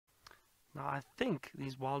Now I think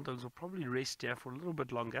these wild dogs will probably rest here for a little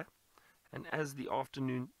bit longer, and as the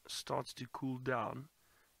afternoon starts to cool down,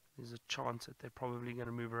 there's a chance that they're probably going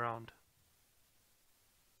to move around.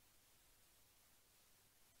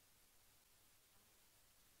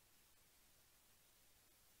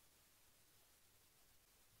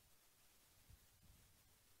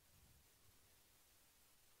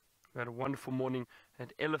 We had a wonderful morning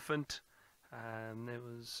at Elephant.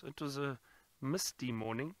 It was a misty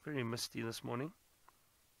morning, very misty this morning.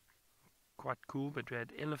 Quite cool, but we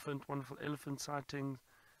had wonderful elephant sightings.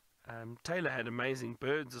 Taylor had amazing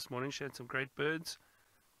birds this morning. She had some great birds,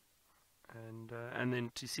 and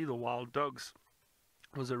then to see the wild dogs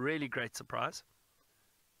was a really great surprise.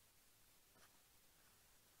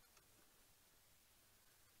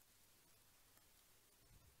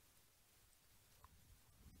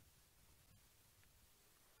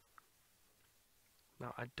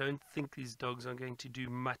 Now, I don't think these dogs are going to do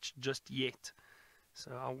much just yet.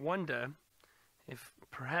 So I wonder if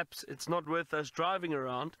perhaps it's not worth us driving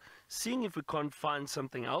around, seeing if we can't find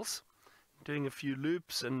something else, doing a few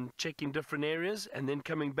loops and checking different areas, and then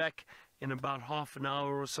coming back in about half an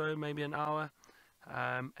hour or so, maybe an hour,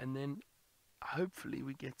 and then hopefully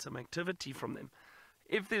we get some activity from them.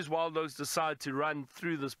 If these wild dogs decide to run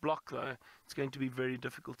through this block, though, it's going to be very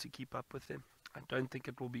difficult to keep up with them. I don't think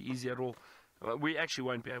it will be easy at all. We actually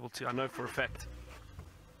won't be able to, I know for a fact.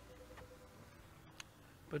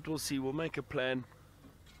 But we'll see, we'll make a plan.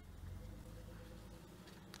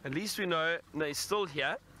 At least we know they're still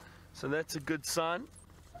here, so that's a good sign.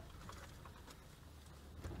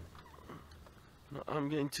 Now I'm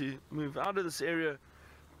going to move out of this area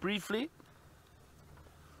briefly,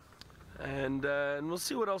 and we'll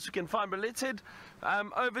see what else we can find. But let's head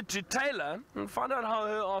over to Taylor and find out how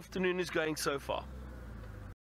her afternoon is going so far.